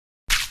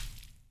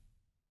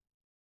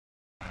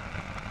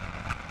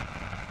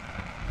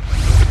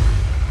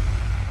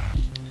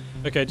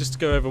Okay, just to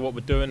go over what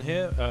we're doing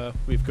here,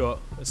 we've got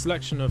a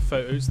selection of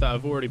photos that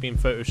have already been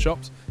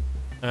photoshopped,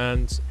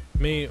 and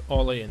me,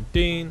 Ollie and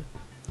Dean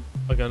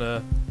are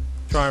gonna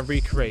try and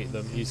recreate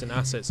them using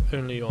assets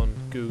only on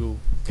Google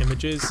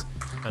Images,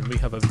 and we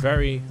have a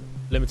very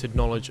limited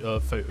knowledge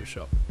of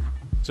Photoshop.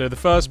 So the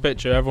first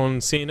picture,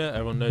 everyone's seen it,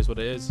 everyone knows what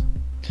it is.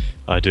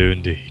 I do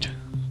indeed.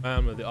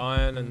 Man with the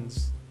iron and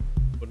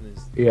what is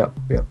it?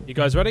 Yep. You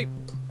guys ready?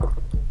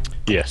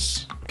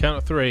 Yes. Count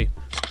of three.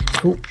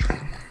 Cool.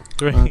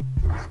 3, 2,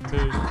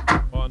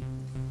 1.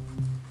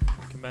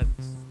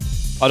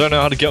 Commence. I don't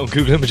know how to get on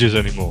Google Images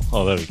anymore.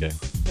 Oh, there we go.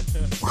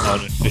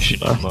 I'm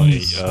efficient in my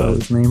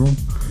his name on.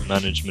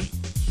 management.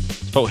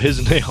 Spell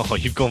his name. Oh,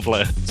 you've gone for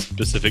like a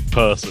specific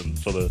person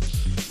for the.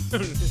 Who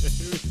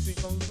is he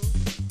gone for?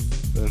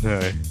 I don't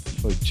know.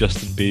 Like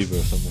Justin Bieber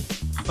or something.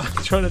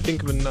 I'm trying to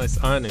think of a nice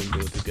ironing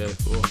board to go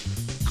for.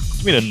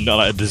 What do you mean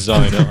like a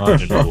designer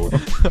ironing board?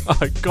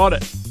 I got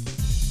it!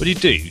 What do you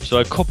do? So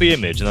I copy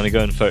image and then I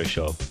go in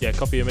Photoshop. Yeah,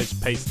 copy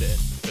image, paste it in.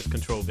 Press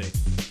Control V.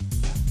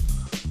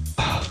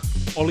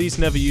 Ollie's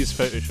never used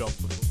Photoshop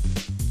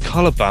before.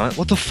 Color balance?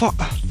 What the fuck?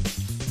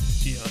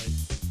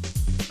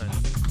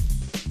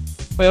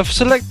 Wait, I've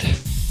selected.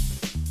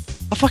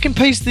 I fucking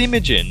paste the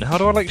image in. How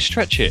do I like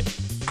stretch it?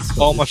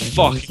 Oh my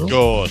fucking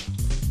god.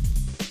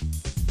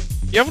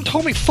 You haven't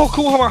told me fuck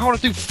all about how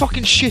to do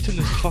fucking shit in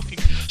this fucking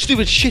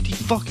stupid shitty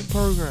fucking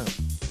program.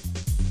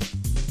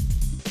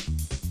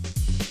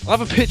 I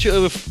have a picture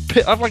of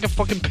I have like a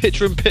fucking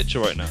picture-in-picture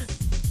right now.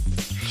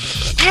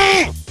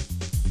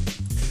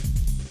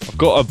 I've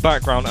got a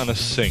background and a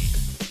sink.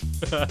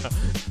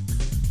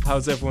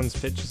 How's everyone's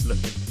pictures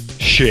looking?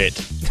 Shit.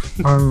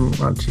 I'm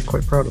actually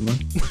quite proud of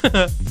mine.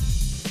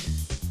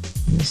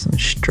 There's some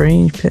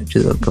strange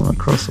pictures I've come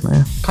across on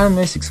here. Kind of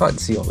most excited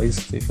to see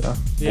Ollie's, to be fair.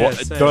 Yeah, what?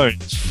 same. Don't.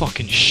 It's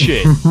fucking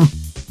shit.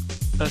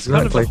 That's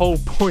kind of the whole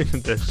point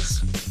of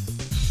this.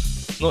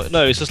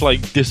 No, it's just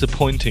like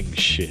disappointing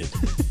shit.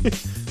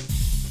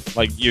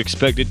 Like you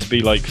expect it to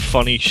be like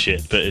funny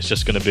shit, but it's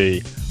just gonna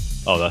be,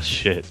 oh, that's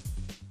shit.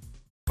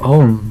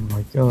 Oh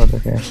my god,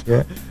 okay,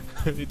 yeah.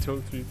 Let me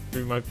talk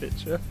through my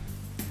picture.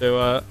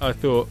 So I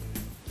thought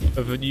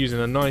of using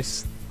a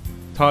nice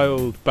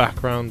tiled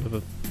background of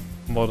a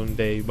modern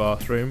day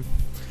bathroom,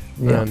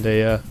 and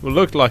what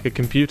looked like a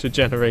computer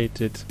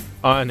generated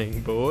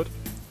ironing board.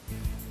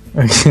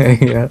 Okay,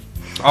 yeah.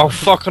 Oh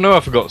fuck, I know I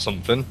forgot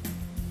something.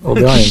 Oh,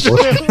 the iron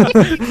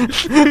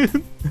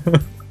board.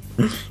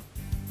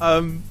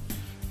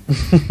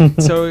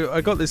 So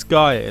I got this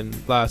guy in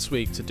last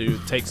week to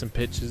take some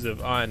pictures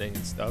of ironing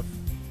and stuff,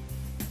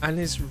 and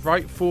his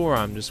right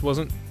forearm just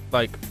wasn't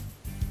like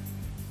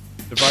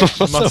the right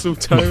muscle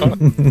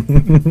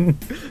tone,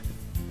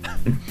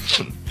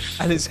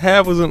 and his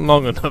hair wasn't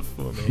long enough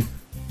for me,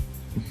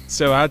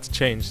 so I had to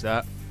change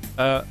that.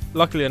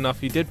 Luckily enough,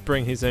 he did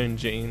bring his own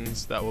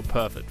jeans that were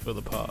perfect for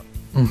the part.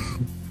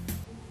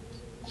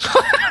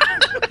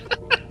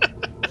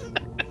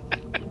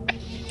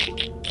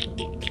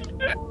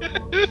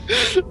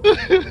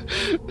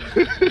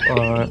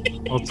 Alright,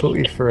 I'll talk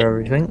you through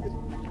everything.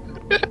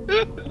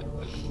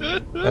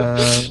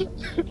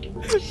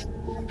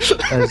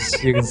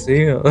 As you can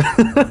see, I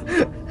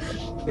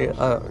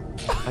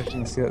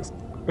can see it's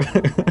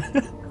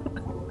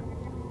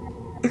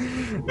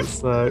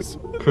it's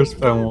Chris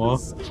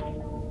Benoit.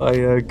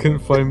 I couldn't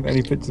find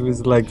any pictures of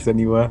his legs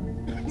anywhere,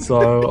 so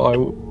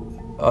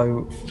I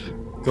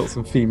got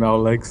some female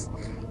legs.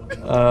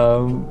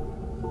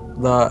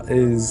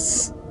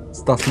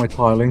 That's my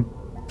tiling.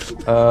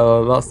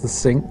 That's the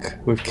sink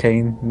with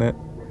Kane in it.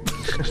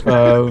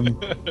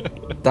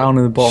 Down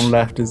in the bottom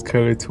left is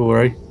Kolo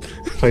Toure,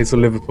 plays for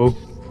Liverpool.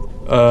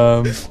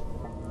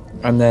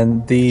 And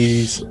then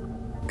these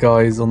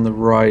guys on the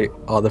right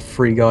are the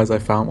three guys I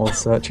found while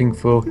searching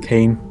for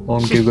Kane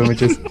on Google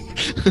Images.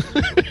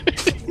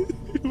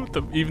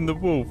 Even the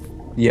wolf?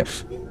 Yep.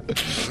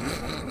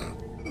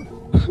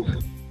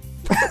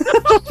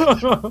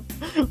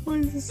 Why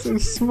is this so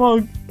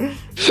smug?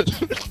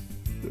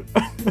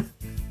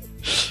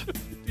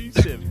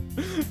 Decent.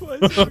 Why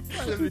is it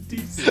kind of a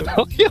decent?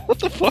 Oh yeah, what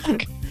the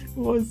fuck?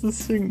 Why is the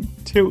sink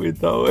tilted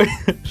that way?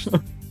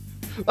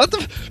 What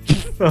the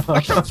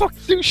I can't fucking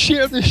do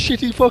shit on this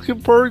shitty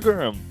fucking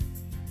program.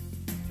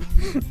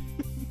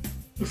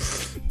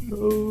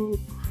 Oh.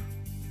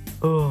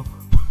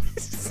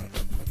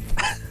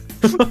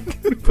 I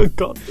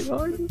forgot the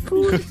iron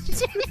board.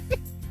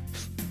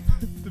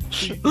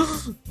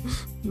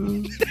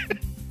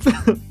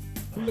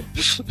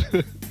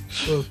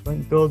 Oh,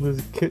 thank God there's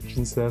a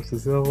kitchen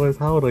services, otherwise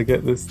how would I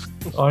get this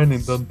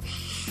ironing done?